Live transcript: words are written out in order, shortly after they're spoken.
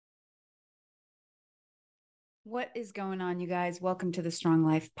What is going on, you guys? Welcome to the Strong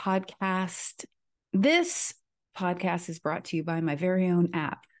Life podcast. This podcast is brought to you by my very own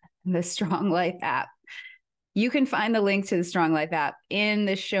app, the Strong Life app. You can find the link to the Strong Life app in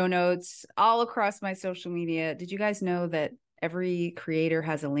the show notes all across my social media. Did you guys know that every creator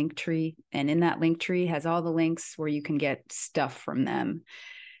has a link tree, and in that link tree has all the links where you can get stuff from them?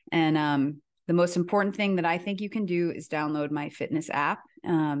 And the most important thing that I think you can do is download my fitness app.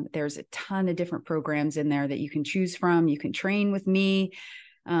 There's a ton of different programs in there that you can choose from. You can train with me.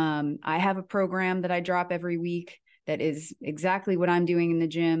 I have a program that I drop every week that is exactly what I'm doing in the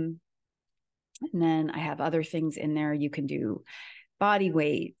gym. And then I have other things in there. You can do body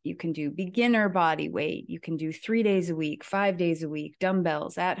weight. You can do beginner body weight. You can do 3 days a week, 5 days a week,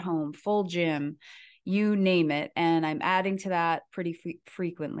 dumbbells at home, full gym, you name it. And I'm adding to that pretty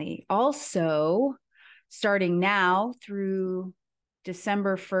frequently. Also, starting now through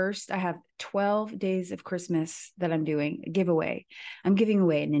December 1st, I have 12 days of Christmas that I'm doing a giveaway. I'm giving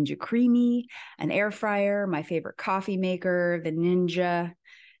away a Ninja Creamy, an air fryer, my favorite coffee maker, the Ninja,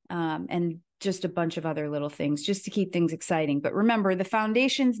 and just a bunch of other little things just to keep things exciting. But remember, the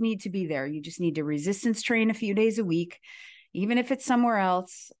foundations need to be there. You just need to resistance train a few days a week. Even if it's somewhere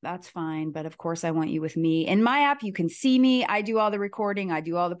else, that's fine. But of course, I want you with me. In my app, you can see me. I do all the recording. I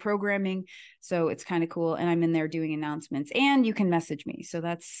do all the programming. So it's kind of cool. And I'm in there doing announcements, and you can message me. So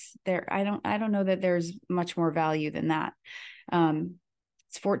that's there. I don't know that there's much more value than that.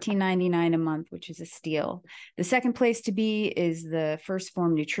 It's $14.99 a month, which is a steal. The second place to be is the First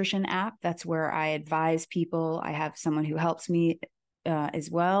Form Nutrition app. That's where I advise people. I have someone who helps me as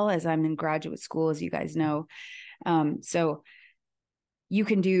well, as I'm in graduate school, as you guys know. So you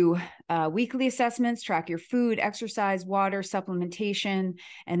can do weekly assessments, track your food, exercise, water, supplementation,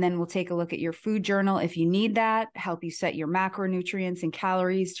 and then we'll take a look at your food journal if you need that, help you set your macronutrients and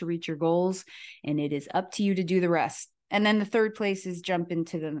calories to reach your goals. And it is up to you to do the rest. And then the third place is jump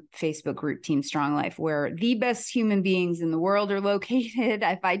into the Facebook group, Team Strong Life, where the best human beings in the world are located,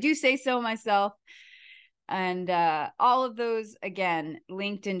 if I do say so myself. And all of those, again,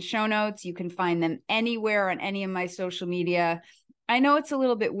 linked in show notes. You can find them anywhere on any of my social media. I know it's a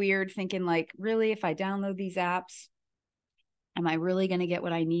little bit weird thinking like, really, if I download these apps, am I really going to get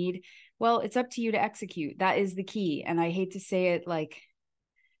what I need? Well, it's up to you to execute. That is the key. And I hate to say it like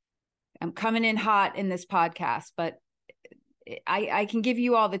I'm coming in hot in this podcast, but I can give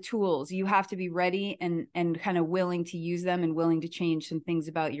you all the tools. You have to be ready and kind of willing to use them and willing to change some things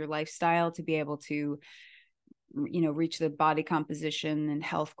about your lifestyle to be able to reach the body composition and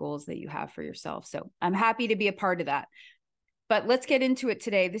health goals that you have for yourself. So I'm happy to be a part of that. But let's get into it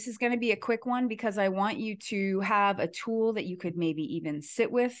today. This is going to be a quick one because I want you to have a tool that you could maybe even sit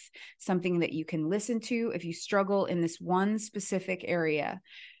with, something that you can listen to if you struggle in this one specific area.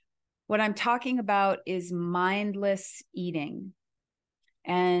 What I'm talking about is mindless eating.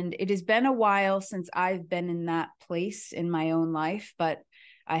 And it has been a while since I've been in that place in my own life, but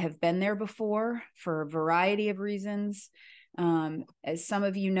I have been there before for a variety of reasons. As some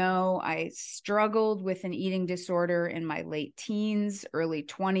of you know, I struggled with an eating disorder in my late teens, early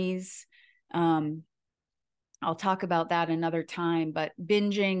 20s. I'll talk about that another time, but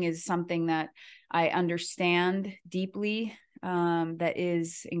binging is something that I understand deeply, that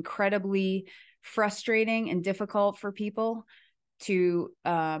is incredibly frustrating and difficult for people to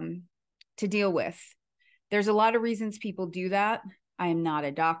deal with. There's a lot of reasons people do that. I am not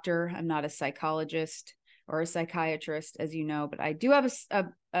a doctor. I'm not a psychologist or a psychiatrist, as you know, but I do have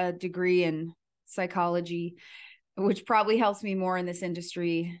a degree in psychology, which probably helps me more in this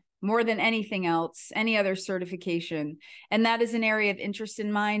industry, more than anything else, any other certification. And that is an area of interest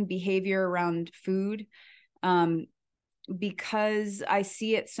in mine, behavior around food. Because I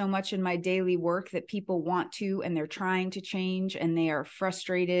see it so much in my daily work that people want to, and they're trying to change, and they are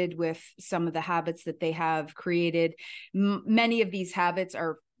frustrated with some of the habits that they have created. Many of these habits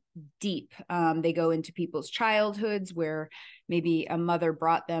are deep. They go into people's childhoods where maybe a mother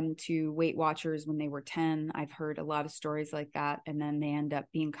brought them to Weight Watchers when they were 10. I've heard a lot of stories like that. And then they end up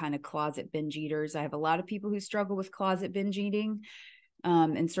being kind of closet binge eaters. I have a lot of people who struggle with closet binge eating,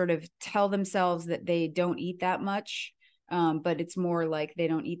 and sort of tell themselves that they don't eat that much. But it's more like they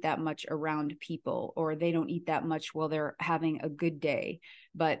don't eat that much around people, or they don't eat that much while they're having a good day.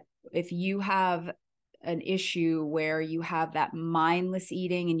 But if you have an issue where you have that mindless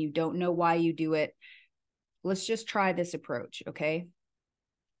eating and you don't know why you do it, let's just try this approach, okay?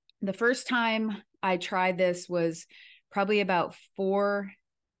 The first time I tried this was probably about 4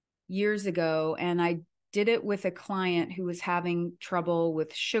 years ago, and I did it with a client who was having trouble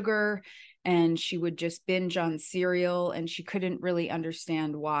with sugar, and she would just binge on cereal, and she couldn't really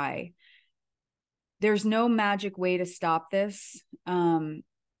understand why. there's no magic way to stop this. And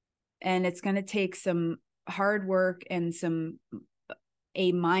it's going to take some hard work and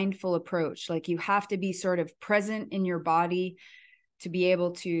a mindful approach. Like you have to be sort of present in your body to be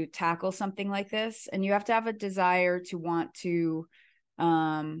able to tackle something like this. And you have to have a desire to want to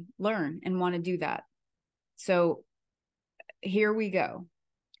learn and want to do that. So here we go.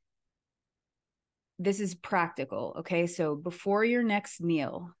 This is practical. Okay. So before your next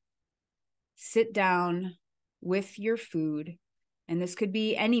meal, sit down with your food, and this could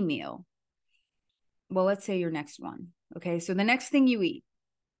be any meal. Well, let's say your next one. Okay. So the next thing you eat,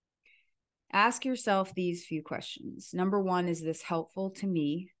 ask yourself these few questions. Number one, is this helpful to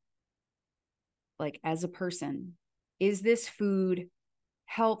me? Like as a person, is this food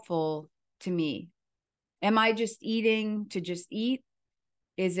helpful to me? Am I just eating to just eat?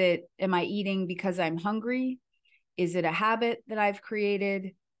 Am I eating because I'm hungry? Is it a habit that I've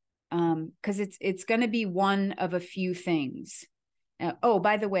created? Because it's going to be one of a few things. Oh,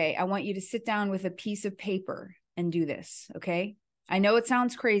 by the way, I want you to sit down with a piece of paper and do this. Okay. I know it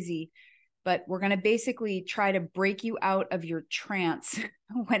sounds crazy, but we're going to basically try to break you out of your trance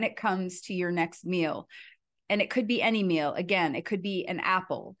when it comes to your next meal. And it could be any meal. Again, it could be an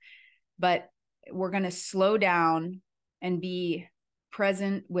apple, but we're going to slow down and be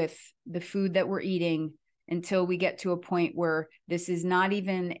present with the food that we're eating until we get to a point where this is not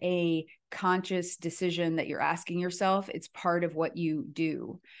even a conscious decision that you're asking yourself. It's part of what you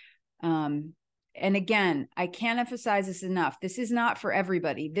do. And again, I can't emphasize this enough. This is not for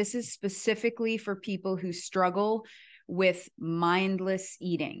everybody. This is specifically for people who struggle with mindless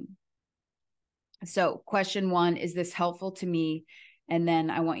eating. So question one, is this helpful to me? And then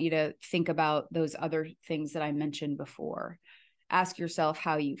I want you to think about those other things that I mentioned before. Ask yourself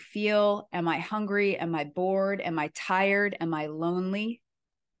how you feel. Am I hungry? Am I bored? Am I tired? Am I lonely?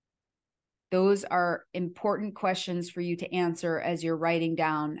 Those are important questions for you to answer as you're writing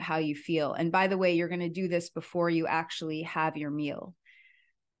down how you feel. And by the way, you're going to do this before you actually have your meal.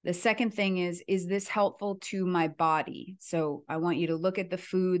 The second thing is this helpful to my body? So I want you to look at the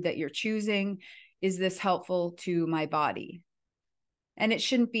food that you're choosing. Is this helpful to my body? And it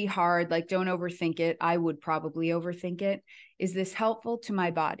shouldn't be hard. Like, don't overthink it. I would probably overthink it. Is this helpful to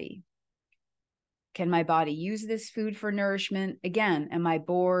my body? Can my body use this food for nourishment? Again, am I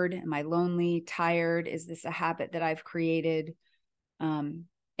bored? Am I lonely, tired? Is this a habit that I've created? And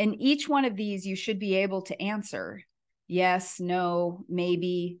each one of these you should be able to answer. Yes, no,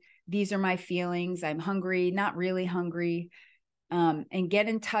 maybe. These are my feelings. I'm hungry, not really hungry. And get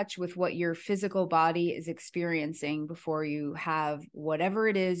in touch with what your physical body is experiencing before you have whatever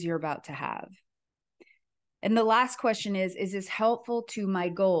it is you're about to have. And the last question is this helpful to my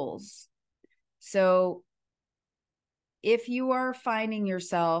goals? So if you are finding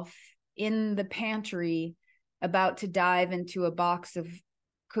yourself in the pantry about to dive into a box of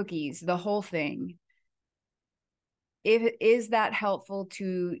cookies, the whole thing, is that helpful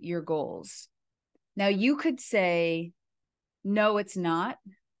to your goals? Now, you could say, no, it's not.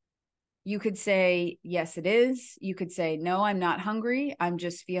 You could say, yes, it is. You could say, no, I'm not hungry. I'm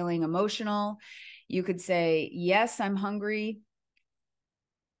just feeling emotional. You could say, yes, I'm hungry.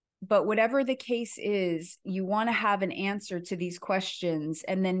 But whatever the case is, you want to have an answer to these questions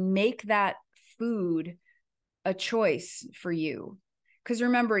and then make that food a choice for you. Because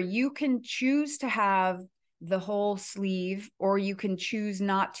remember, you can choose to have the whole sleeve or you can choose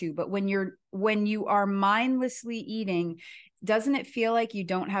not to. But when you are mindlessly eating, doesn't it feel like you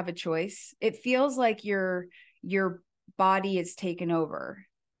don't have a choice? It feels like your body is taken over.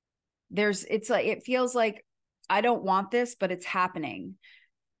 It feels like I don't want this, but it's happening.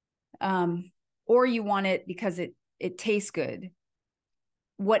 Or you want it because it tastes good.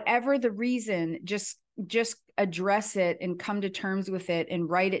 Whatever the reason, just address it and come to terms with it and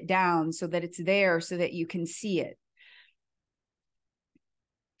write it down so that it's there so that you can see it.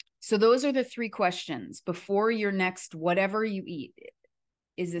 So those are the three questions before your next whatever you eat.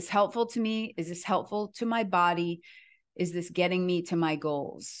 Is this helpful to me? Is this helpful to my body? Is this getting me to my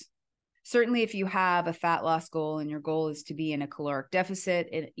goals? Certainly, if you have a fat loss goal and your goal is to be in a caloric deficit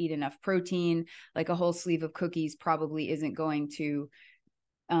and eat enough protein, like a whole sleeve of cookies probably isn't going to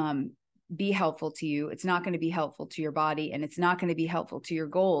be helpful to you. It's not going to be helpful to your body, and it's not going to be helpful to your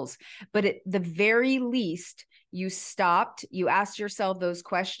goals. But at the very least, you stopped, you asked yourself those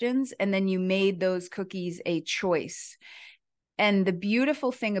questions, and then you made those cookies a choice. And the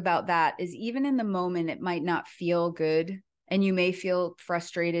beautiful thing about that is even in the moment, it might not feel good. And you may feel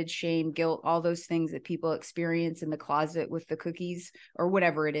frustrated, shame, guilt, all those things that people experience in the closet with the cookies or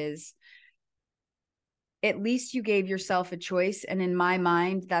whatever it is. at least you gave yourself a choice. And in my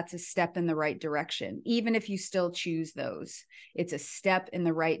mind, that's a step in the right direction. Even if you still choose those, it's a step in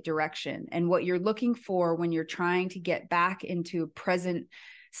the right direction. And what you're looking for when you're trying to get back into a present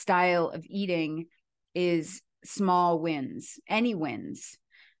style of eating is small wins, any wins.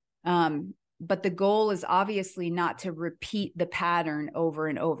 But the goal is obviously not to repeat the pattern over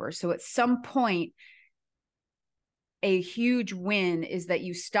and over. So at some point, a huge win is that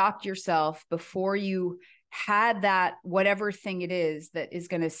you stopped yourself before you had that, whatever thing it is that is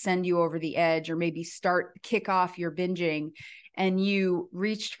going to send you over the edge, or maybe kick off your binging, and you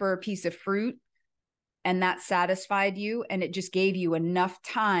reached for a piece of fruit and that satisfied you. And it just gave you enough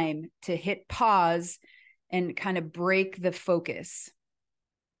time to hit pause and kind of break the focus.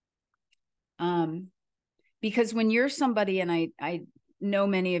 Because when you're somebody, and I know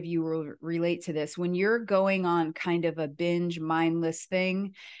many of you will relate to this, when you're going on kind of a binge mindless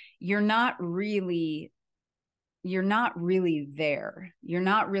thing, you're not really there. You're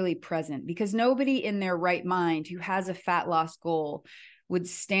not really present, because nobody in their right mind who has a fat loss goal would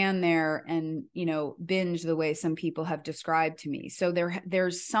stand there and, binge the way some people have described to me. So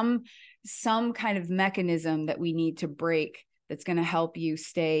there's some kind of mechanism that we need to break that's going to help you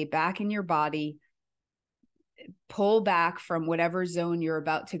stay back in your body, pull back from whatever zone you're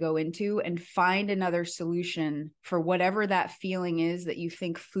about to go into, and find another solution for whatever that feeling is that you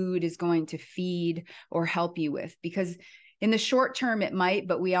think food is going to feed or help you with. Because in the short term, it might,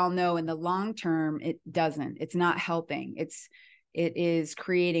 but we all know in the long term, it doesn't. It's not helping. It is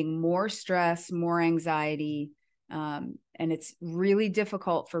creating more stress, more anxiety. And it's really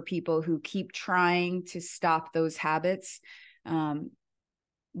difficult for people who keep trying to stop those habits.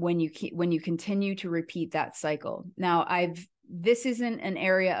 When you continue to repeat that cycle. Now, this isn't an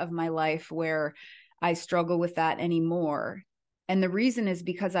area of my life where I struggle with that anymore. And the reason is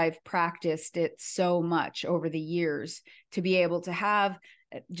because I've practiced it so much over the years to be able to have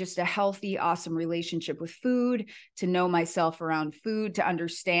just a healthy, awesome relationship with food, to know myself around food, to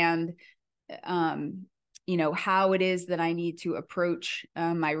understand, how it is that I need to approach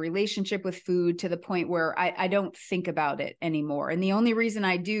my relationship with food, to the point where I don't think about it anymore. And the only reason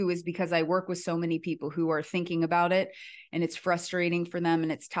I do is because I work with so many people who are thinking about it, and it's frustrating for them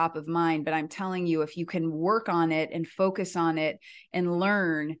and it's top of mind. But I'm telling you, if you can work on it and focus on it and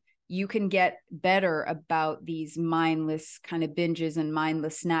learn, you can get better about these mindless kind of binges and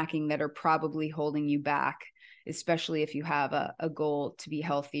mindless snacking that are probably holding you back, especially if you have a goal to be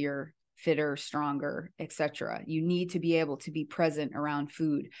healthier, fitter, stronger, etc. You need to be able to be present around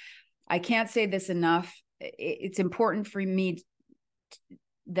food. I can't say this enough. It's important for me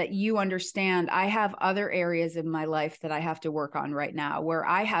that you understand I have other areas in my life that I have to work on right now, where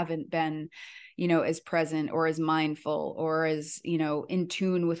I haven't been, as present or as mindful or as, in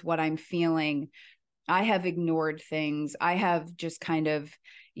tune with what I'm feeling. I have ignored things. I have just kind of,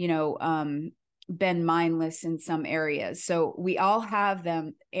 been mindless in some areas. So we all have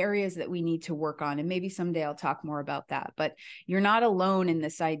them areas that we need to work on. And maybe someday I'll talk more about that, but you're not alone in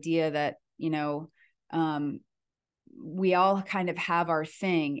this idea that, we all kind of have our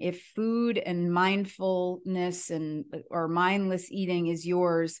thing. If food and mindfulness or mindless eating is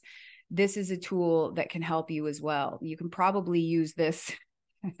yours, this is a tool that can help you as well. You can probably use this.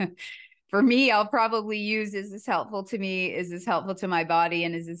 For me, I'll probably use, is this helpful to me? Is this helpful to my body?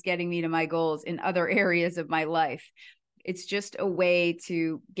 And is this getting me to my goals in other areas of my life? It's just a way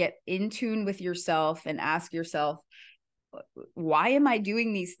to get in tune with yourself and ask yourself, why am I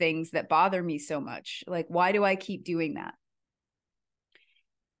doing these things that bother me so much? Like, why do I keep doing that?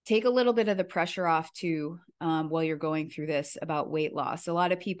 Take a little bit of the pressure off too, while you're going through this, about weight loss. A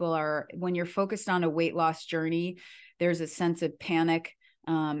lot of people when you're focused on a weight loss journey, there's a sense of panic.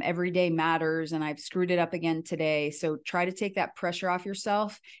 Every day matters, and I've screwed it up again today. So try to take that pressure off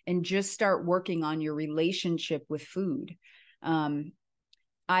yourself and just start working on your relationship with food. One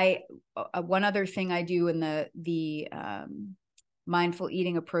other thing I do in the mindful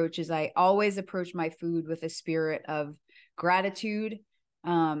eating approach is I always approach my food with a spirit of gratitude.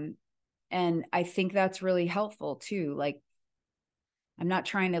 And I think that's really helpful too. Like, I'm not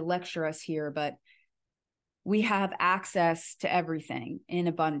trying to lecture us here, but we have access to everything in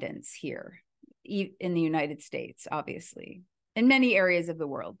abundance here in the United States, obviously, in many areas of the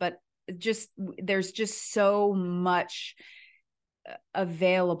world, but there's just so much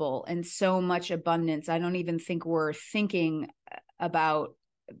available and so much abundance. I don't even think we're thinking about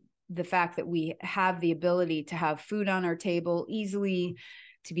the fact that we have the ability to have food on our table easily,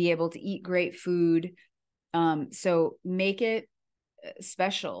 to be able to eat great food. So make it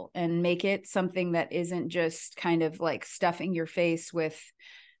special and make it something that isn't just kind of like stuffing your face with,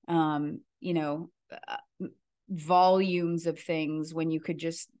 volumes of things when you could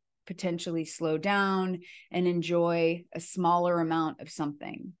just potentially slow down and enjoy a smaller amount of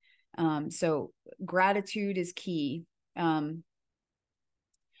something. So gratitude is key.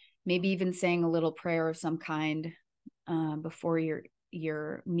 Maybe even saying a little prayer of some kind before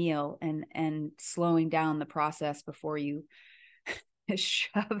your meal, and slowing down the process before you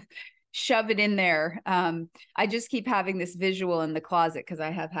shove it in there. I just keep having this visual in the closet because I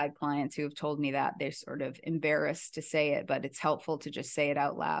have had clients who have told me that they're sort of embarrassed to say it, but it's helpful to just say it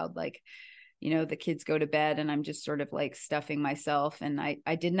out loud. Like, the kids go to bed and I'm just sort of like stuffing myself, and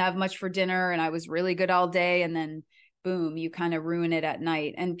I didn't have much for dinner and I was really good all day. And then boom, you kind of ruin it at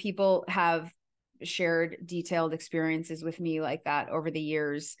night. And people have shared detailed experiences with me like that over the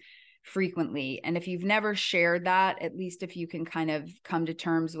years frequently. And if you've never shared that, at least if you can kind of come to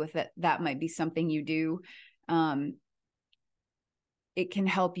terms with it, that might be something you do. It can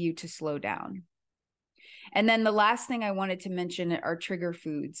help you to slow down. And then the last thing I wanted to mention are trigger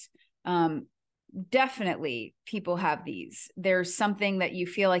foods. Definitely people have these. There's something that you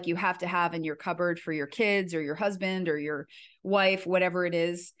feel like you have to have in your cupboard for your kids or your husband or your wife, whatever it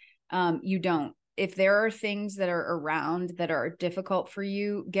is. You don't. If there are things that are around that are difficult for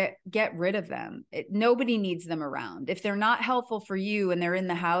you, get rid of them. Nobody needs them around. If they're not helpful for you and they're in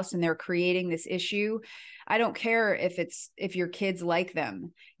the house and they're creating this issue, I don't care if your kids like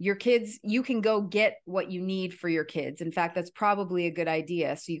them. Your kids, you can go get what you need for your kids. In fact, that's probably a good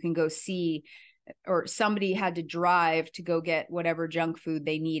idea. So you can go see, or somebody had to drive to go get whatever junk food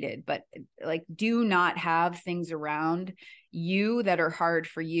they needed. But like, do not have things around you that are hard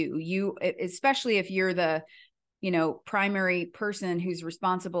for you, especially if you're the primary person who's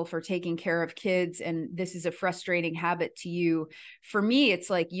responsible for taking care of kids, and this is a frustrating habit to you. For me, it's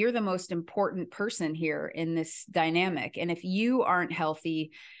like you're the most important person here in this dynamic, and if you aren't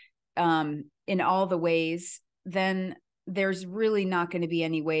healthy in all the ways, then there's really not going to be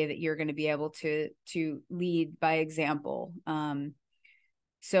any way that you're going to be able to lead by example.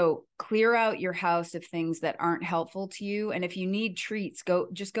 So clear out your house of things that aren't helpful to you. And if you need treats, go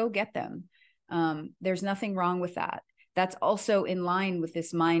get them. There's nothing wrong with that. That's also in line with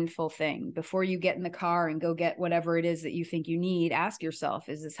this mindful thing. Before you get in the car and go get whatever it is that you think you need, ask yourself,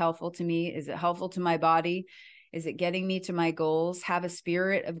 is this helpful to me? Is it helpful to my body? Is it getting me to my goals? Have a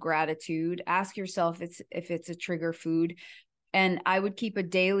spirit of gratitude. Ask yourself if it's a trigger food. And I would keep a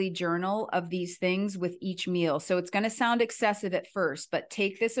daily journal of these things with each meal. So it's going to sound excessive at first, but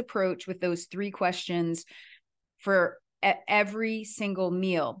take this approach with those 3 questions for every single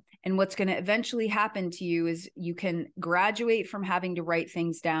meal. And what's going to eventually happen to you is you can graduate from having to write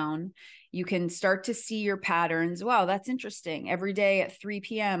things down. You can start to see your patterns. Wow, that's interesting. Every day at 3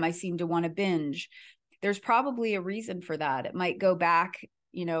 p.m., I seem to want to binge. There's probably a reason for that. It might go back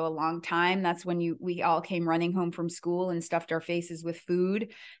a long time. That's when we all came running home from school and stuffed our faces with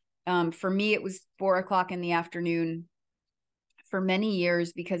food. For me, it was 4:00 in the afternoon for many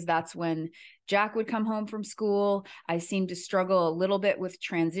years, because that's when Jack would come home from school. I seemed to struggle a little bit with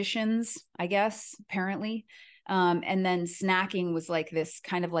transitions, I guess, apparently. And then snacking was like this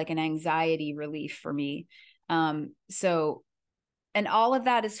kind of like an anxiety relief for me. And all of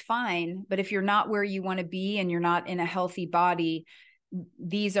that is fine. But if you're not where you want to be and you're not in a healthy body,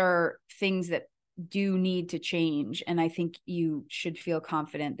 these are things that do need to change. And I think you should feel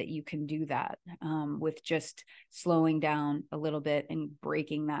confident that you can do that with just slowing down a little bit and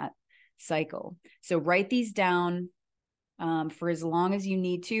breaking that cycle. So write these down for as long as you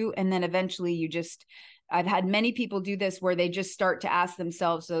need to. And then eventually I've had many people do this where they just start to ask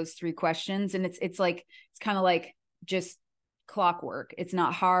themselves those 3 questions. And it's kind of like just clockwork. It's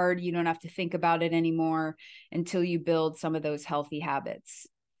not hard. You don't have to think about it anymore until you build some of those healthy habits.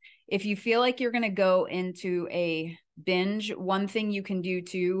 If you feel like you're going to go into a binge, one thing you can do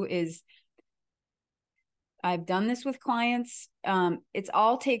too is, I've done this with clients. It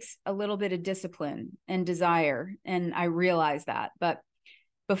all takes a little bit of discipline and desire. And I realize that, but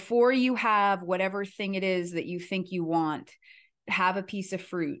before you have whatever thing it is that you think you want, have a piece of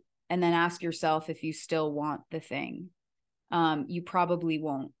fruit and then ask yourself if you still want the thing. You probably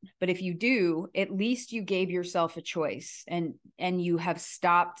won't, but if you do, at least you gave yourself a choice and you have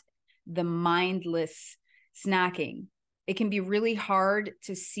stopped the mindless snacking. It can be really hard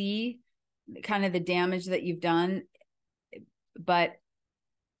to see kind of the damage that you've done, but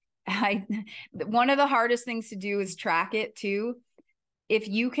one of the hardest things to do is track it too. If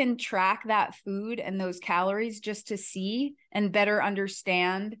you can track that food and those calories just to see and better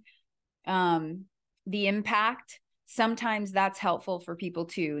understand the impact, sometimes that's helpful for people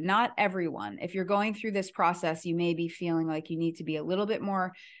too. Not everyone. If you're going through this process, you may be feeling like you need to be a little bit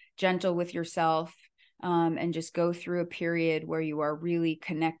more gentle with yourself, and just go through a period where you are really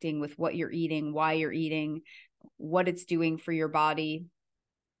connecting with what you're eating, why you're eating, what it's doing for your body,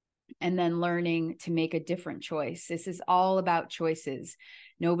 and then learning to make a different choice. This is all about choices.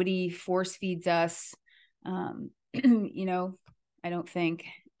 Nobody force feeds us. You know, I don't think.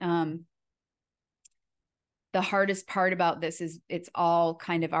 The hardest part about this is it's all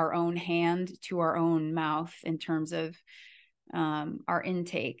kind of our own hand to our own mouth in terms of our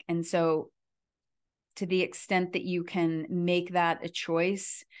intake. And so to the extent that you can make that a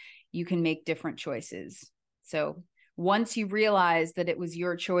choice, you can make different choices. So once you realize that it was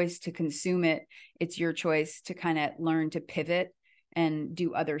your choice to consume it, it's your choice to kind of learn to pivot and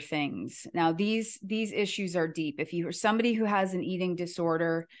do other things. Now, these issues are deep. If you're somebody who has an eating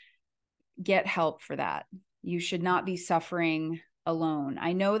disorder, get help for that. You should not be suffering alone.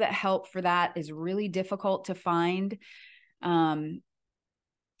 I know that help for that is really difficult to find.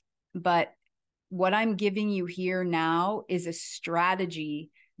 But what I'm giving you here now is a strategy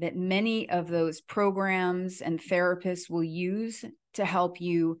that many of those programs and therapists will use to help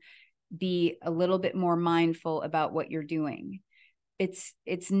you be a little bit more mindful about what you're doing.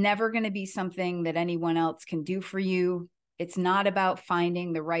 It's never going to be something that anyone else can do for you. It's not about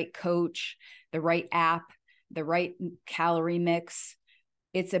finding the right coach, the right app, the right calorie mix.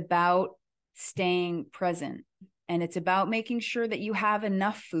 It's about staying present. And it's about making sure that you have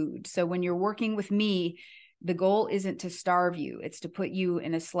enough food. So when you're working with me, the goal isn't to starve you. It's to put you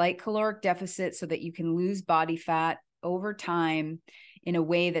in a slight caloric deficit so that you can lose body fat over time in a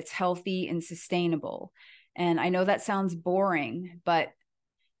way that's healthy and sustainable. And I know that sounds boring, but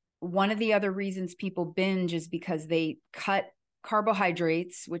one of the other reasons people binge is because they cut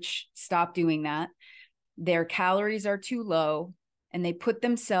carbohydrates, which stop doing that. Their calories are too low, and they put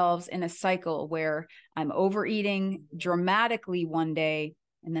themselves in a cycle where I'm overeating dramatically one day,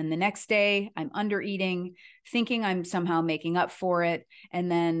 and then the next day I'm undereating, thinking I'm somehow making up for it. And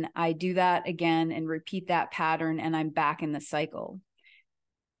then I do that again and repeat that pattern, and I'm back in the cycle.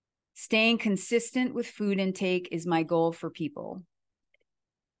 Staying consistent with food intake is my goal for people.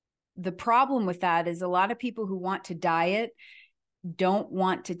 The problem with that is a lot of people who want to diet don't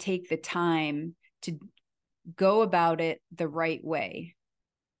want to take the time to go about it the right way.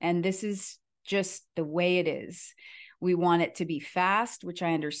 And this is just the way it is. We want it to be fast, which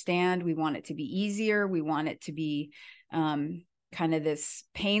I understand. We want it to be easier. We want it to be kind of this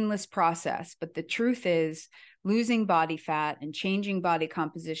painless process. But the truth is, losing body fat and changing body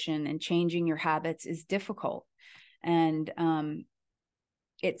composition and changing your habits is difficult. And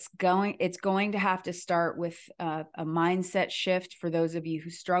it's going to have to start with a mindset shift for those of you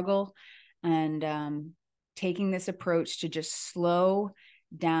who struggle, and taking this approach to just slow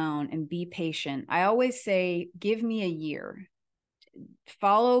down and be patient. I always say, give me a year,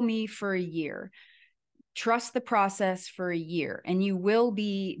 follow me for a year, trust the process for a year, and you will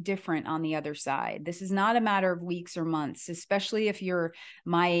be different on the other side. This is not a matter of weeks or months, especially if you're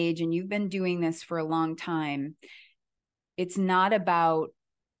my age and you've been doing this for a long time. It's not about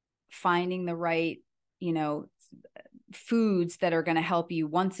finding the right, foods that are going to help you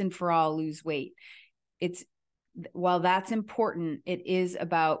once and for all lose weight. While that's important, it is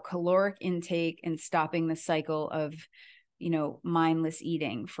about caloric intake and stopping the cycle of, mindless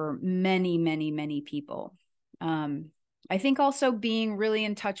eating for many, many, many people. I think also being really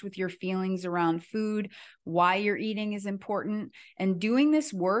in touch with your feelings around food, why you're eating is important. And doing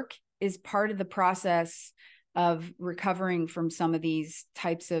this work is part of the process of recovering from some of these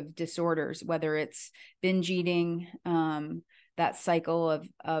types of disorders, whether it's binge eating, that cycle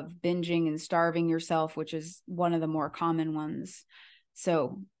of binging and starving yourself, which is one of the more common ones.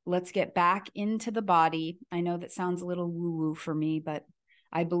 So let's get back into the body. I know that sounds a little woo-woo for me, but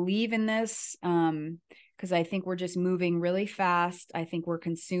I believe in this because I think we're just moving really fast. I think we're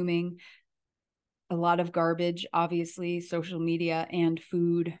consuming a lot of garbage, obviously, social media and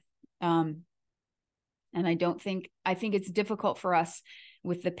food. And I think it's difficult for us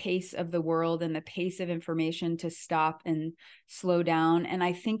with the pace of the world and the pace of information to stop and slow down. And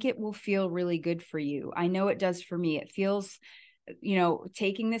I think it will feel really good for you. I know it does for me. It feels,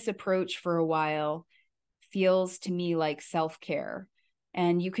 taking this approach for a while feels to me like self-care.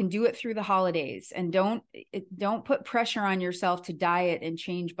 And you can do it through the holidays, and don't put pressure on yourself to diet and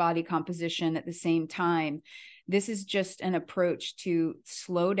change body composition at the same time. This is just an approach to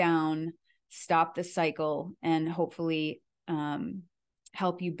slow down, stop the cycle, and hopefully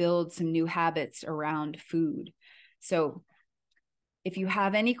help you build some new habits around food. So if you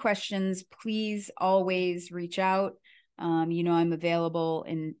have any questions, please always reach out. I'm available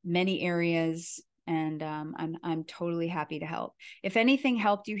in many areas, and I'm totally happy to help. If anything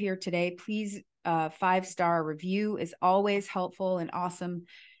helped you here today, please 5-star review is always helpful and awesome,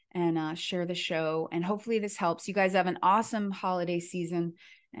 and share the show. And hopefully this helps. You guys have an awesome holiday season,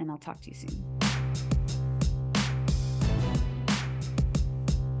 and I'll talk to you soon.